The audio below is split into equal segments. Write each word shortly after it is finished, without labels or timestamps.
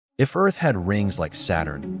If Earth had rings like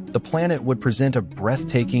Saturn, the planet would present a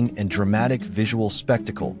breathtaking and dramatic visual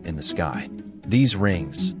spectacle in the sky. These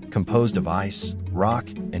rings, composed of ice, rock,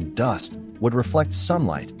 and dust, would reflect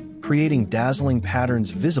sunlight, creating dazzling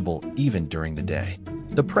patterns visible even during the day.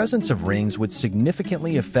 The presence of rings would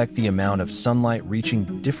significantly affect the amount of sunlight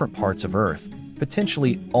reaching different parts of Earth,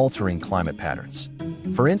 potentially altering climate patterns.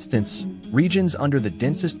 For instance, regions under the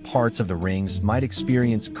densest parts of the rings might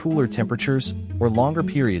experience cooler temperatures or longer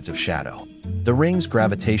periods of shadow. The rings'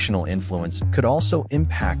 gravitational influence could also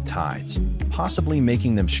impact tides, possibly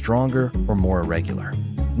making them stronger or more irregular.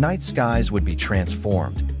 Night skies would be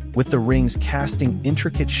transformed, with the rings casting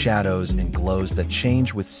intricate shadows and glows that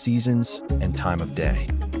change with seasons and time of day.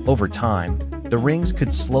 Over time, the rings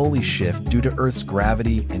could slowly shift due to Earth's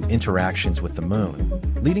gravity and interactions with the Moon,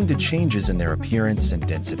 leading to changes in their appearance and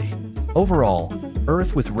density. Overall,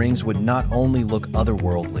 Earth with rings would not only look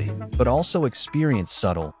otherworldly, but also experience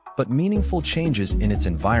subtle but meaningful changes in its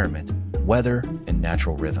environment, weather, and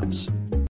natural rhythms.